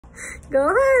Go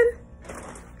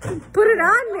ahead. Put it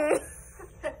on me.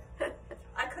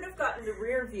 I could have gotten the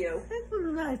rear view. It's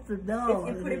nice to know.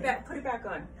 If you put it back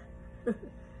on.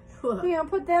 What? You gonna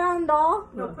put that on, doll?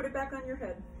 No, put it back on your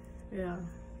head. Yeah.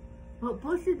 Well,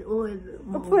 push it or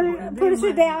Push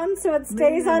it down so it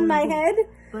stays on my head.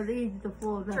 But easy to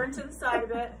fall down. Turn to the side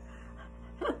of it.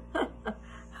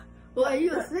 Well,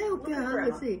 you say Look okay, at I Grandma.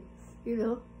 can see, you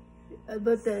know.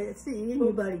 But see,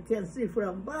 anybody can see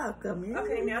from back. I mean.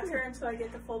 Okay, now turn so I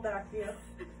get the full back view.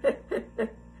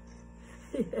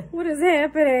 What is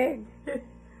happening?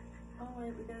 Oh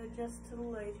wait, we gotta adjust to the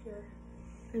light here.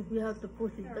 If you have to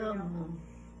push it There we down go. more.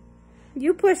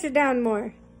 You push it down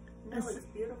more. No, it's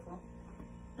beautiful.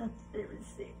 Let's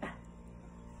see.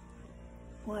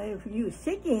 Well, if you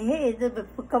shake your head, it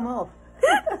will come off.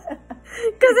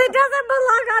 Because it doesn't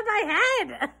belong on my head.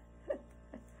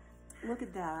 Look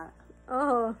at that.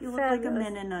 Oh, You look like a fabulous.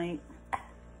 Mennonite.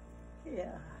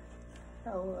 Yeah.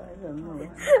 Oh, I don't know.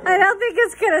 I don't think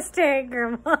it's gonna stay,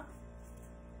 Grandma.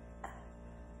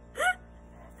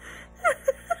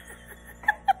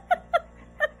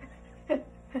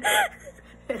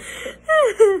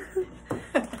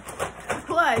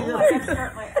 Why? Oh, I gotta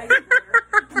start my ice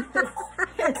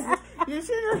You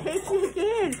should have hit your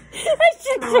head. I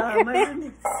should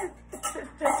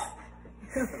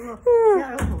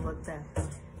Careful with that.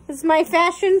 It's my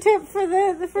fashion tip for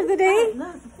the day.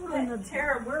 No, put on the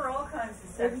Tara, we're all kinds of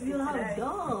If sexy you have a today.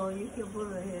 doll, you can put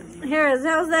her head in.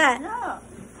 How's that? Yeah.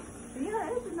 Yeah,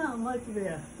 it's not much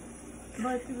better.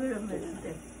 Much better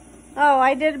than Oh,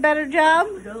 I did a better job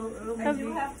I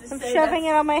do have to of say shoving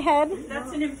it on my head.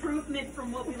 that's an improvement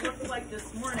from what we looked like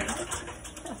this morning.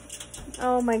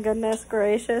 Oh my goodness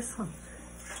gracious.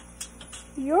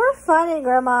 You're funny,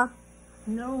 Grandma.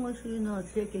 No one should not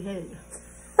shake your head.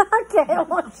 Okay, I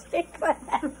won't shake my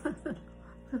head.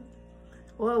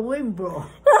 Or wind blow.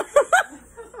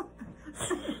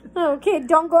 Okay,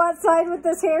 don't go outside with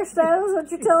this hairstyle, is what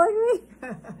you're telling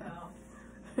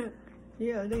me?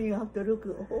 Yeah, then you have to look,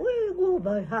 where you go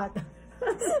by hat?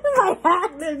 My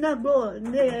hat? They're not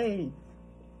blowing, they ain't.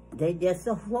 They just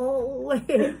fall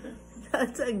away.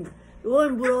 That thing,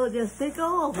 one blow just take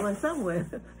off or somewhere.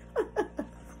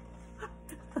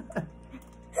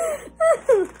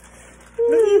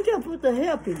 Maybe you can put the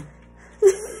hairpin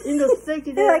in the stick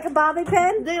there. Like a bobby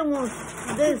pin? They won't,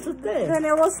 they stay. Then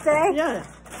it will stay? Yeah,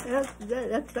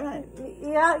 that's right.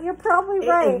 Yeah, you're probably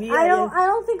right. Yeah, I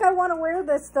don't think I want to wear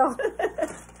this though.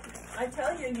 I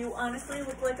tell you, you honestly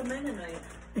look like a Mennonite.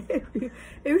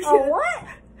 Oh, what?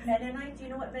 Mennonite? Do you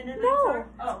know what Mennonites No. are?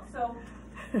 Oh, so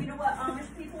you know what Amish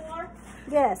people are?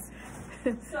 Yes.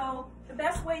 So the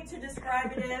best way to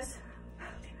describe it is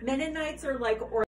Mennonites are like